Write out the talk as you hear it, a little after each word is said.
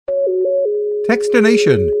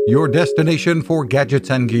Techstination, your destination for gadgets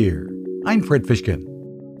and gear. I'm Fred Fishkin.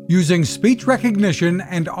 Using speech recognition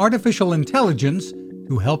and artificial intelligence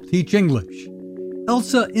to help teach English.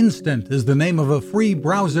 Elsa Instant is the name of a free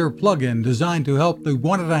browser plugin designed to help the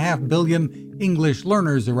 1.5 billion English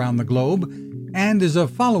learners around the globe and is a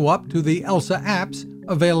follow-up to the Elsa apps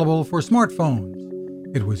available for smartphones.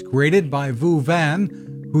 It was created by Vu Van,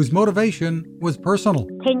 whose motivation was personal.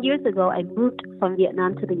 10 years ago, I moved from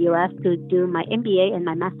Vietnam to the U.S. to do my MBA and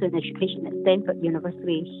my Master in Education at Stanford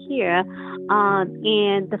University here.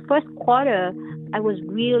 In the first quarter, I was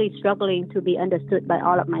really struggling to be understood by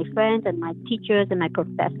all of my friends and my teachers and my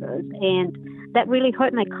professors, and that really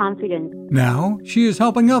hurt my confidence. Now, she is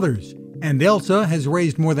helping others, and Elsa has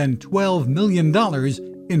raised more than $12 million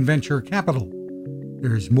in venture capital.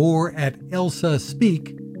 There's more at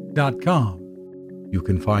elsaspeak.com. You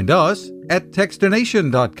can find us at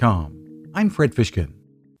Techstination.com. I'm Fred Fishkin.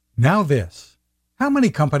 Now this. How many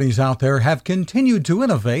companies out there have continued to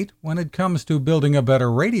innovate when it comes to building a better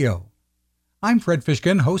radio? I'm Fred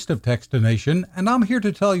Fishkin, host of Techstination, and I'm here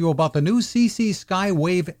to tell you about the new CC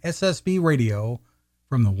Skywave SSB radio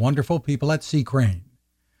from the wonderful people at C. Crane.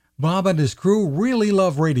 Bob and his crew really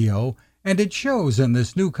love radio, and it shows in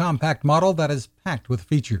this new compact model that is packed with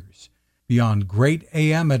features. Beyond great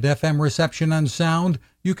AM and FM reception and sound,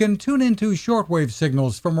 you can tune into shortwave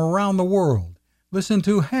signals from around the world, listen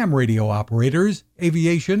to ham radio operators,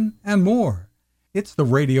 aviation, and more. It's the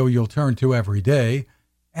radio you'll turn to every day,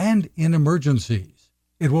 and in emergencies.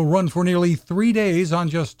 It will run for nearly 3 days on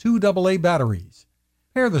just 2 AA batteries.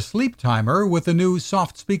 Pair the sleep timer with the new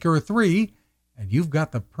Soft Speaker 3, and you've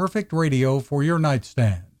got the perfect radio for your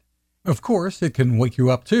nightstand. Of course, it can wake you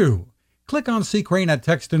up too. Click on C. Crane at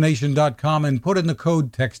Techstination.com and put in the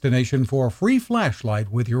code Techstination for a free flashlight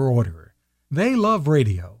with your order. They love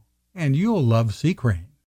radio, and you'll love C. Crane.